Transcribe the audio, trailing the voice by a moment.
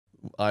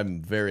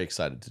I'm very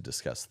excited to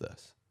discuss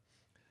this.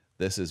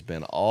 This has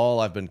been all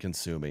I've been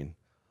consuming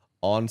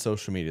on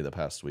social media the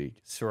past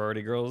week.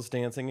 Sorority girls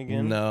dancing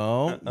again?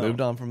 No, moved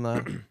on from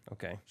that.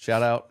 Okay.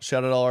 Shout out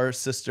all our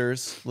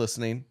sisters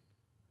listening.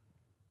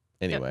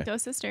 Anyway. Go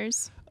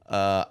sisters.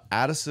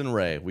 Addison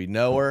Rae, we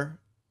know her,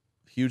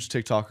 huge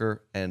TikToker,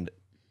 and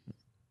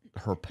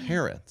her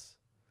parents.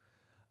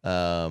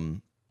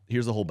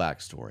 Here's the whole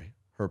backstory.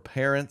 Her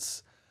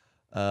parents,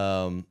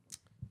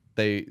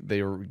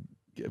 they were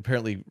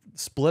apparently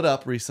split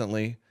up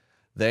recently.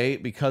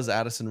 Because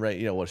Addison Rae,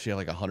 you know what, she had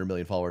like 100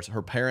 million followers.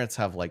 Her parents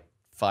have like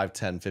 5,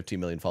 10, 15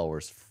 million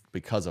followers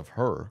because of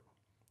her.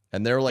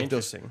 And they're like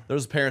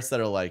those parents that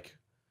are like,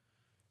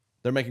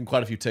 they're making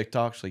quite a few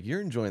TikToks. Like,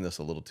 you're enjoying this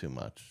a little too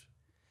much.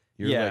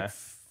 You're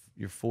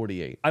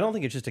 48. I don't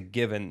think it's just a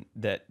given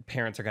that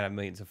parents are going to have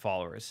millions of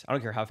followers. I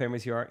don't care how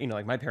famous you are. You know,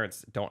 like my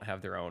parents don't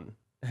have their own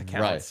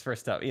accounts for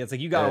stuff. Yeah, it's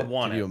like you got to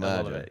want it a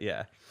little bit.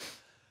 Yeah.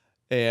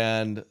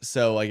 And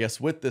so I guess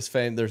with this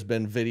fame, there's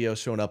been videos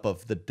showing up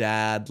of the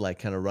dad like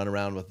kind of run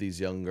around with these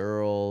young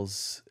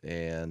girls.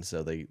 And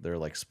so they're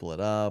like split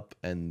up.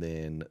 And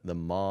then the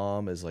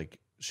mom is like,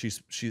 she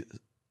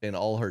in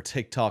all her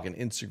TikTok and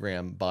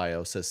Instagram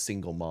bio says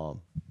single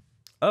mom.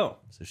 Oh.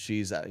 So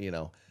she's, you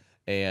know,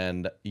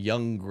 and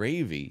Young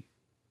Gravy,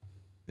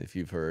 if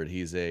you've heard,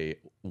 he's a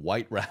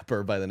white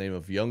rapper by the name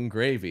of Young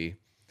Gravy.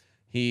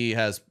 He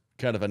has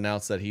kind of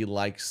announced that he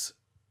likes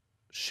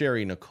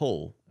Sherry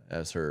Nicole,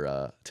 as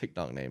her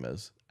TikTok name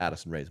is,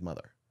 Addison Rae's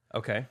mother.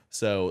 Okay.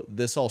 So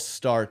this all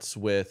starts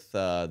with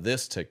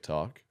this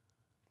TikTok.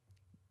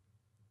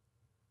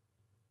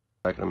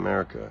 Back in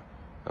America,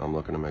 I'm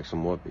looking to make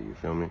some whoopee, you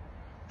feel me?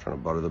 Trying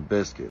to butter the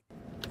biscuit.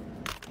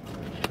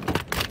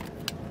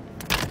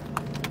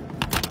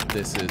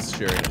 This is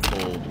Sherry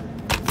Nicole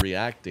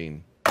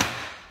reacting.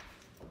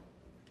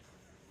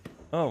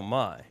 Oh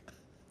my.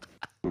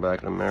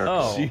 Back in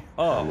America.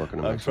 I'm looking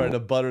to make I'm trying to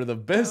butter the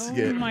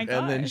biscuit. Oh my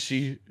and then gosh.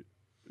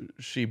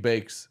 she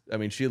bakes, I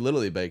mean, she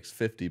literally bakes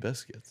 50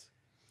 biscuits.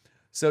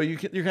 So you're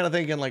kind of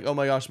thinking like, oh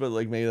my gosh, but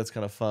like maybe that's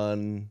kind of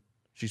fun.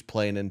 She's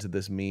playing into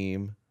this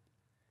meme.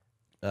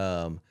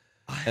 And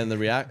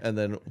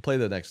then play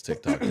the next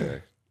TikTok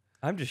there.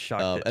 I'm just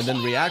shocked. And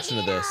then reaction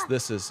to this.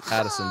 This is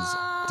Addison's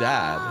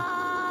dad.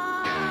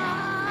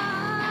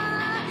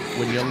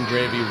 When Young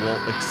Gravy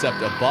won't accept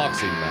a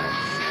boxing match.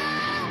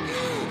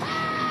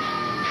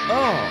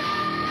 Oh.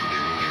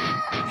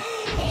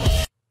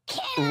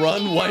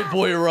 Run, white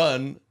boy,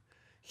 run.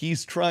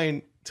 He's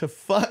trying to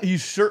fight.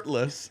 He's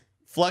shirtless,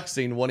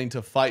 flexing, wanting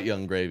to fight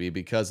Young Gravy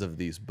because of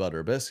these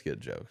butter biscuit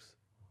jokes.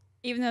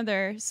 Even though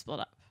they're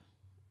split up.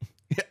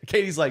 Yeah,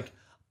 Katie's like,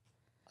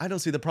 I don't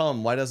see the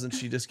problem. Why doesn't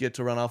she just get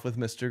to run off with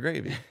Mr.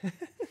 Gravy?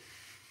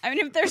 I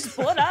mean, if they're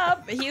split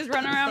up, he's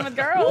running around with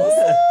girls.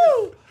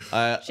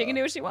 She can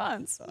do what she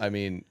wants. I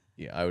mean,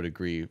 yeah, I would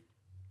agree.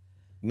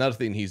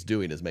 Nothing he's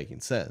doing is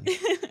making sense.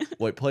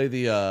 Wait, play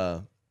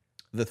the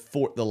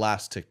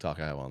last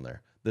TikTok I have on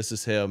there. This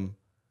is him.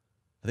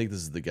 I think this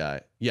is the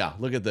guy. Yeah,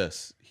 look at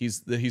this. He's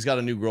got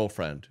a new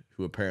girlfriend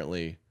who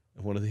apparently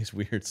one of these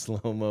weird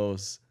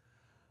slow-mos.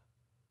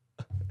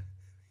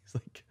 He's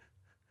like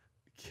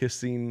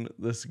kissing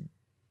this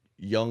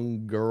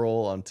young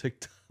girl on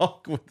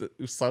TikTok with the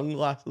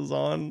sunglasses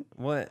on.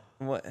 What?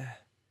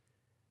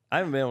 I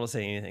haven't been able to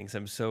say anything because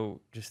I'm so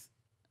just.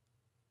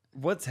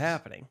 What's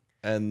happening?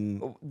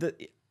 And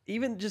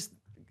even just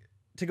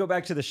to go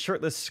back to the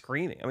shirtless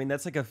screaming. I mean,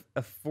 that's like a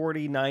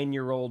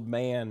 49-year-old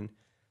man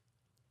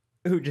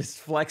who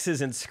just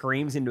flexes and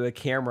screams into a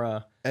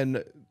camera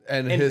and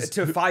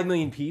to 5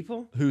 million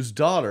people, whose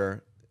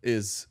daughter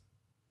is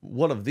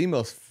one of the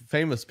most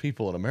famous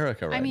people in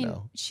America right now. I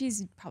mean,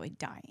 she's probably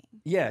dying.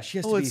 Yeah, she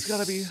has to be. It's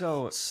gotta be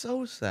so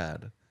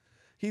sad.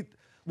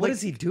 What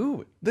does he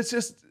do? That's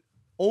just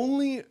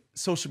only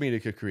social media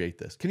could create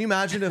this. Can you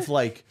imagine if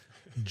like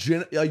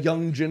a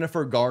young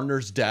Jennifer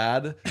Garner's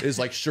dad is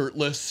like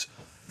shirtless,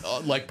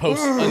 like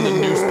posts in the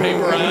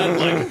newspaper ad,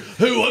 like,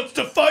 who wants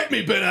to fight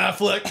me, Ben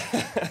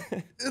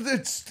Affleck?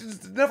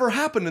 It's never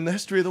happened in the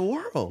history of the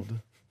world.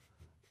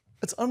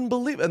 It's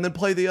unbelievable. And then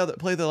play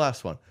the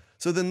last one.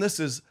 So then this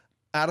is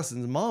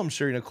Addison's mom,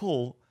 Sherry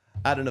Nicole,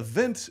 at an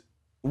event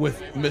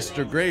with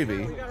Mr.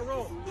 Gravy.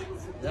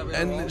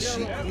 And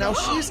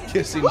she's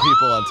kissing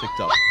people on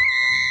TikTok.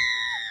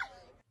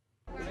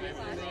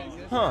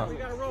 Huh.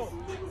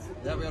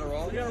 Yeah, we gotta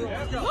roll.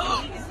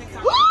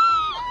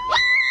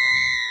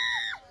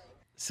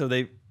 So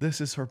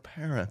this is her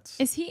parents.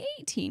 Is he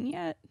 18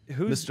 yet?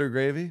 Mr.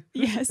 Gravy?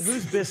 Yes.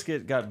 Whose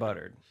biscuit got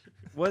buttered?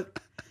 What?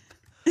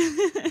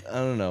 I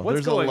don't know. What's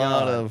There's a going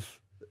lot on? of,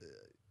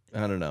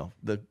 I don't know.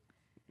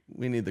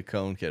 We need the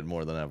cone kid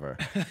more than ever.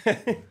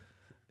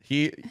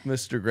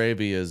 Mr.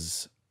 Gravy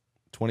is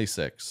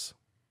 26.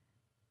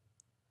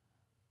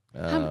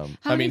 How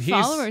many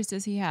followers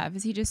does he have?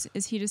 Is he just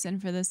in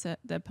for this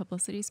the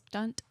publicity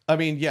stunt? I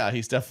mean, yeah,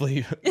 he's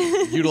definitely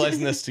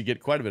utilizing this to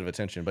get quite a bit of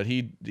attention. But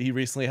he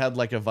recently had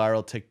like a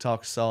viral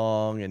TikTok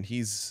song, and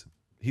he's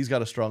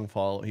got a strong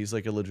follow. He's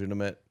like a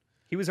legitimate.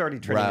 He was already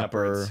trending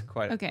rapper. upwards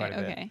quite a bit.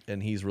 Okay.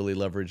 And he's really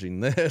leveraging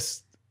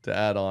this to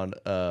add on.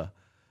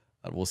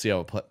 We'll see how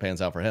it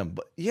pans out for him.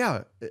 But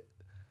yeah,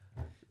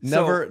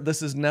 this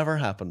has never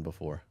happened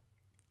before.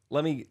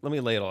 Let me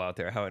lay it all out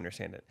there how I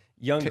understand it.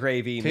 Young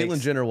Gravy Caitlyn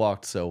makes, Jenner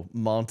walked so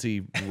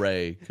Monty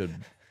Ray could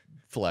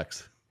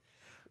flex.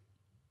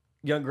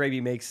 Young Gravy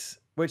makes,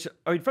 which,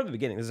 I mean, from the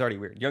beginning, this is already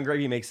weird. Young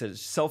Gravy makes a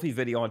selfie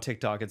video on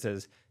TikTok. It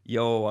says,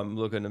 yo, I'm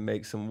looking to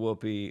make some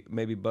whoopee,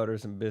 maybe butter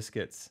some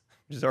biscuits,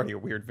 which is already a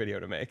weird video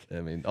to make. I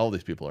mean, all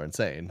these people are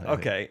insane.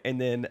 Okay. And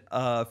then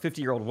a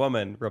 50-year-old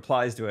woman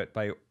replies to it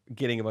by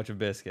getting a bunch of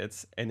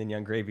biscuits. And then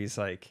Young Gravy's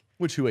like,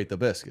 Who ate the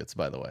biscuits,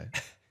 by the way?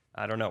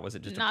 I don't know. Was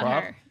it just Not a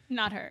prop? her.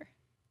 Not her.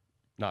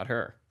 Not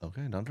her.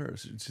 Okay, not her.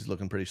 She's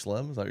looking pretty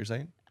slim. Is that what you're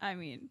saying? I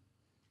mean,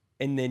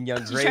 And then Young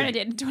she's Gravy. trying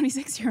to date a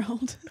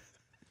 26-year-old.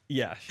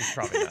 Yeah, she's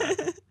probably not.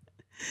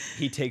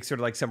 He takes her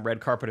to like some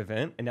red carpet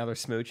event, and now they're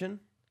smooching.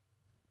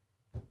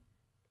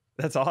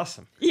 That's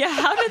awesome. Yeah,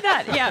 how did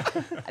that?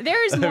 Yeah,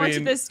 there is more to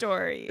this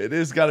story. It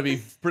has got to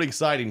be pretty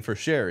exciting for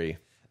Sherry.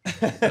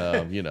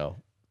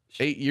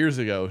 8 years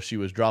ago, she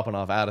was dropping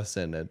off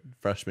Addison at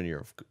freshman year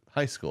of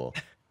high school.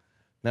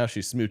 Now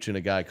she's smooching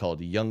a guy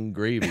called Young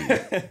Gravy.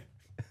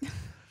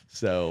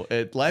 So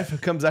life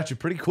comes at you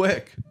pretty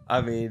quick.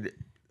 I mean,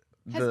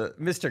 the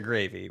Mr.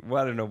 Gravy.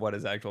 Well, I don't know what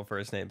his actual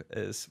first name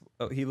is.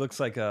 Oh, he looks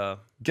like a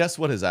Guess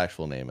what his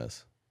actual name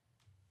is?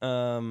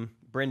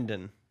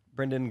 Brendan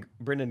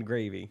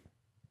Gravy.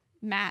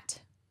 Matt.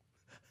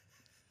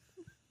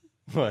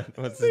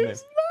 What's his name?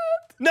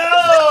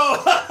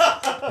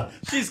 No!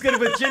 She's good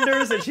with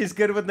genders and she's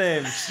good with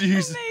names.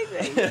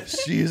 Amazing.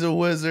 She's a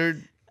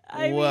wizard.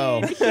 I Wow.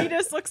 mean, he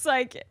just looks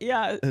like,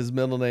 yeah, His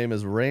middle name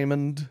is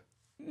Raymond.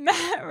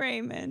 Matt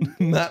Raymond.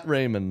 Not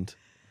Raymond.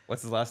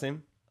 What's his last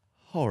name?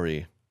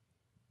 Hori.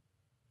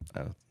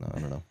 I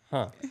don't know.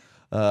 Huh.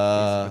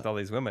 Uh, With all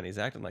these women, he's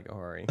acting like a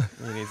hori.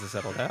 He needs to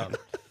settle down.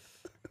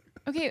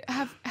 Okay,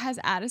 has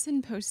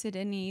Addison posted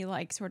any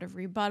like sort of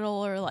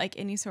rebuttal or like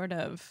any sort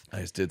of?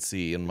 I just did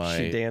see in my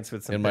She danced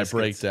with some in my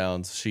biscuits.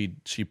 breakdowns.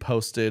 She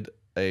posted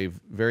a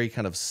very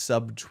kind of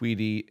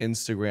subtweety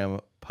Instagram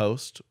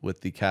post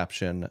with the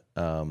caption.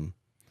 Where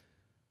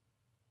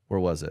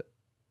was it?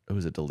 Oh,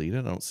 was it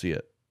deleted? I don't see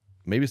it.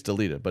 Maybe it's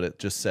deleted, but it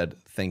just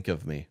said "Think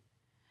of me."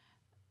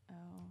 Oh.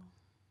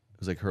 It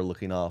was like her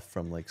looking off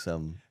from like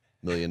some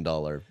 $1 million.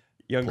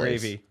 Young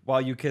place. Gravy.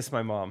 While you kiss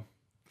my mom,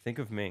 think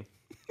of me.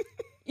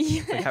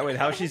 Yeah. Like,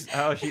 how he's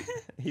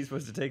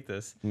supposed to take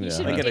this? He Yeah.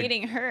 should be Like a-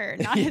 dating her,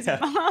 not his Yeah.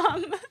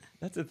 mom.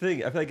 That's the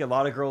thing. I feel like a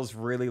lot of girls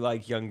really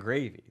like Young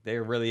Gravy.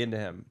 They're really into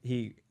him.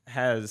 He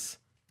has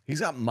He's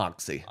got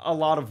moxie. a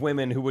lot of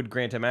women who would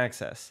grant him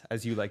access,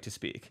 as you like to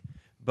speak.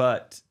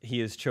 But he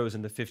has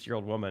chosen the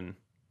 50-year-old woman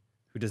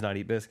who does not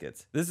eat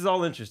biscuits. This is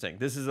all interesting.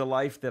 This is a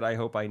life that I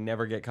hope I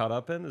never get caught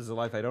up in. This is a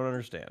life I don't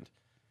understand.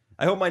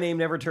 I hope my name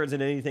never turns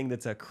into anything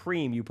that's a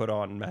cream you put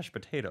on mashed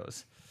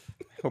potatoes.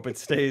 I hope it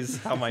stays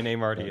how my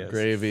name already is.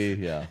 Gravy,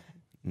 yeah.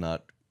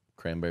 Not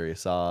cranberry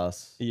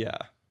sauce, Yeah.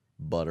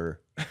 butter.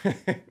 What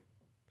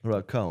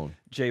about cone?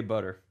 Jay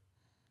Butter.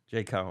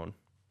 Jay Cone.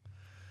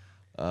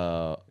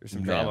 There's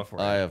some drama for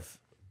you. I have.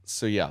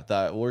 So yeah,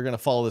 that we're gonna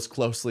follow this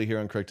closely here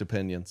on Correct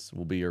Opinions.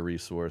 We'll be your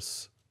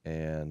resource,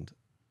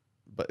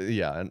 but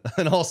yeah, and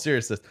in all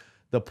seriousness,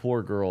 the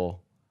poor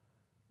girl.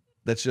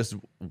 That's just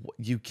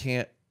you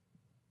can't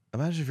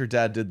imagine if your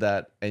dad did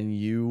that and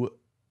you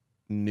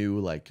knew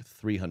like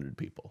 300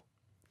 people.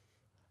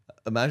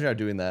 Imagine her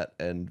doing that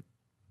and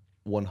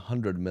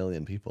 100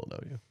 million people know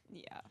you.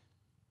 Yeah.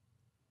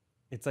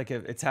 It's like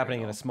it's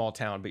happening in a small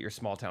town, but your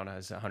small town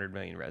has 100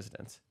 million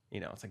residents.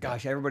 You know, it's like,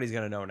 gosh, everybody's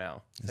gonna know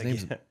now. It's His like,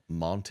 name's yeah.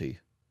 Monty.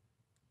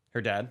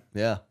 Her dad,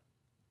 Yeah,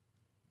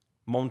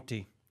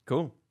 Monty.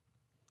 Cool.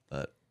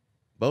 but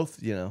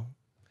both,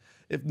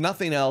 if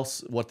nothing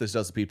else, what this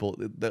does to people,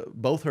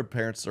 both her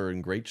parents are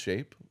in great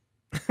shape.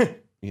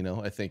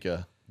 I think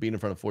being in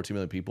front of 14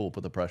 million people will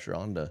put the pressure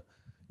on to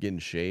get in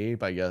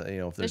shape. I guess,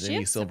 if there's Does she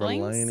any have silver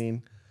siblings?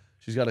 lining.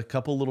 She's got a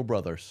couple little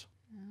brothers.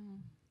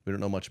 We don't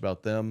know much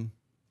about them.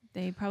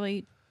 They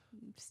probably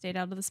stayed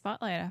out of the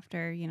spotlight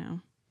after,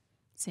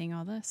 seeing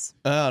all this.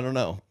 I don't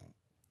know.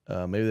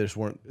 Maybe they just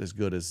weren't as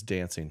good as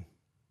dancing.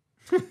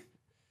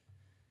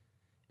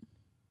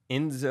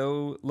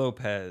 Enzo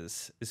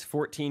Lopez is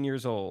 14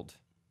 years old.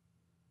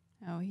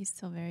 Oh, he's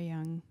still very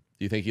young.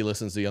 Do you think he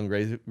listens to Young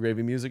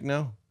Gravy music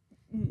now?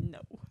 No.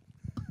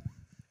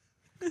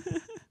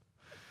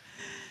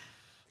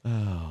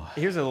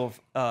 Here's a little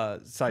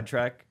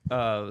sidetrack.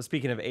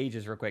 Speaking of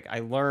ages, real quick, I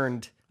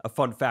learned a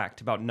fun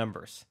fact about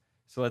numbers.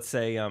 So let's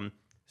say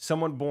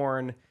someone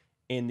born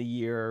in the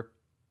year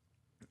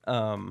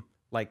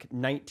like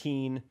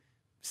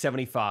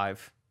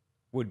 1975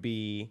 would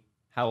be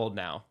how old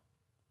now?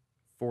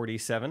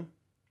 47.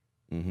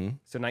 Mm-hmm.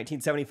 So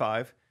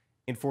 1975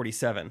 and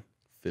 47.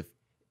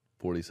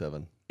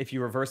 47. If you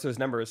reverse those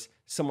numbers,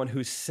 someone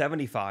who's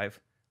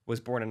 75 was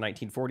born in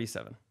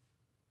 1947.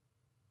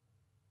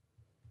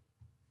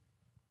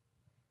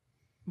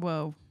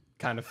 Whoa.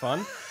 Kind of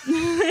fun.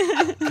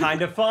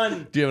 Kind of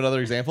fun. Do you have another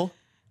example?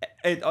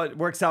 It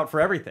works out for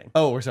everything.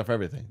 Oh, it works out for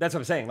everything. That's what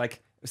I'm saying.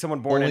 Like someone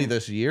born Only in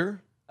this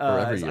year or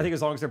every year? I think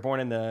as long as they're born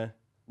in the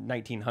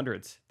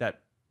 1900s,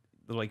 that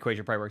little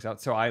equation probably works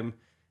out.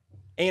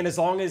 And as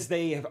long as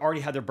they have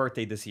already had their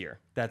birthday this year,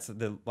 that's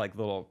the like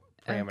little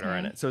parameter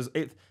in it.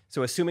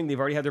 So assuming they've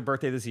already had their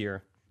birthday this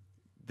year,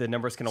 the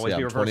numbers can always be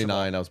I'm reversible.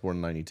 29. I was born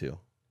in 92.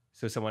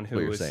 So someone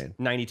who was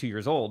 92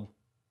 years old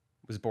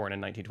was born in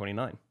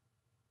 1929.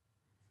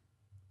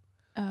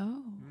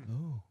 Oh.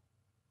 Oh.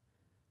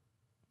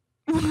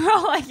 We're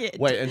all like it.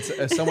 Wait,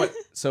 and somewhat.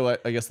 So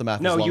I guess the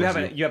math. No, is you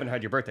haven't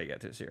had your birthday yet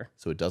this year.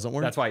 So it doesn't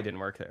work. That's why it didn't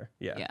work there.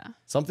 Yeah. Yeah.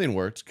 Something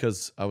worked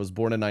because I was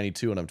born in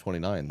 92 and I'm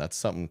 29. That's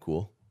something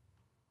cool.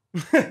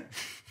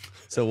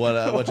 So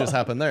what just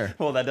happened there?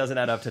 Well, that doesn't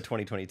add up to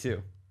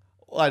 2022.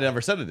 Well, I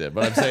never said it did,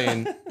 but I'm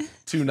saying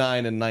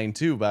 29 and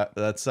 92. But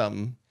that's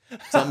something.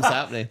 Something's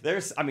happening.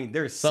 There's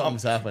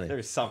Something's happening.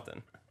 There's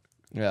something.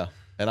 Yeah,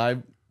 and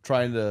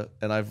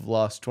I've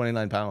lost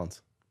 29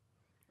 pounds.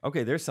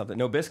 Okay, there's something.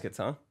 No biscuits,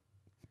 huh?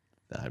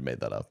 I made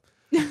that up.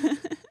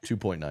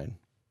 2.9.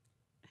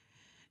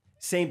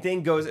 Same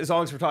thing goes as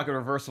long as we're talking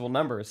reversible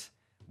numbers.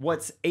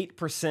 What's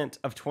 8%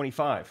 of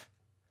 25?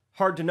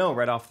 Hard to know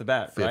right off the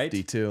bat, right?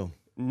 52.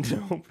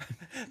 Nope.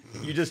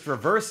 You just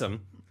reverse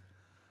them.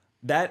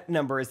 That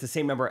number is the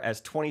same number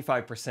as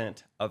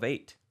 25% of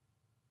 8,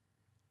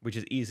 which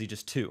is easily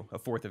just 2. A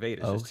fourth of 8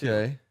 is just 2.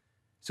 Okay.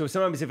 So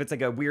sometimes if it's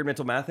like a weird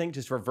mental math thing,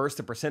 just reverse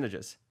the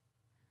percentages.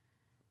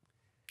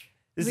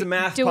 This is a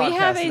math Do podcast we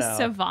have a now.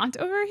 savant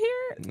over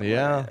here?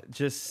 Yeah.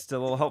 Just a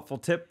little helpful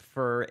tip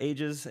for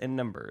ages and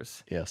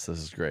numbers. Yes, this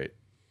is great.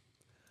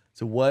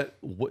 So what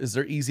is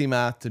there easy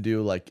math to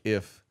do? Like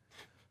if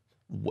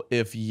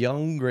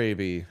Young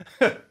Gravy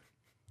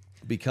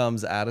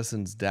becomes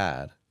Addison's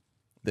dad,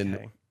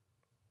 then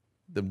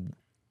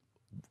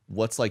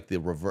what's like the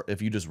reverse?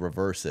 If you just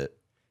reverse it,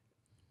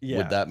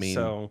 would that mean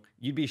so?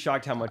 You'd be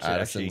shocked how much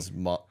Addison's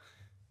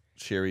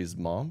Sherry's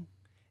mom?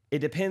 It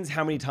depends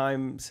how many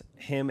times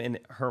him and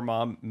her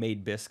mom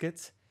made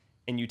biscuits,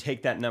 and you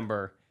take that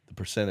number, The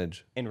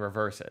percentage. and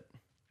reverse it.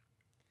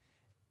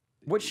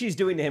 What she's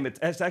doing to him,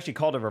 it's actually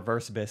called a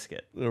reverse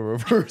biscuit. The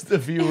reverse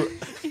if you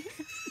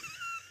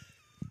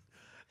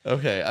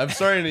Okay, I'm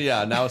starting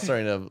to now it's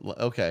starting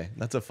to okay.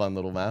 That's a fun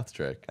little math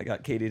trick. I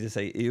got Katie to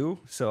say ew,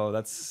 so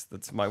that's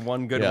my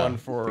one good one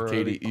for the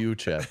Katie Ew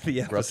check. the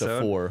We're up to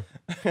episode. 4.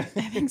 I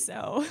think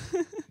so.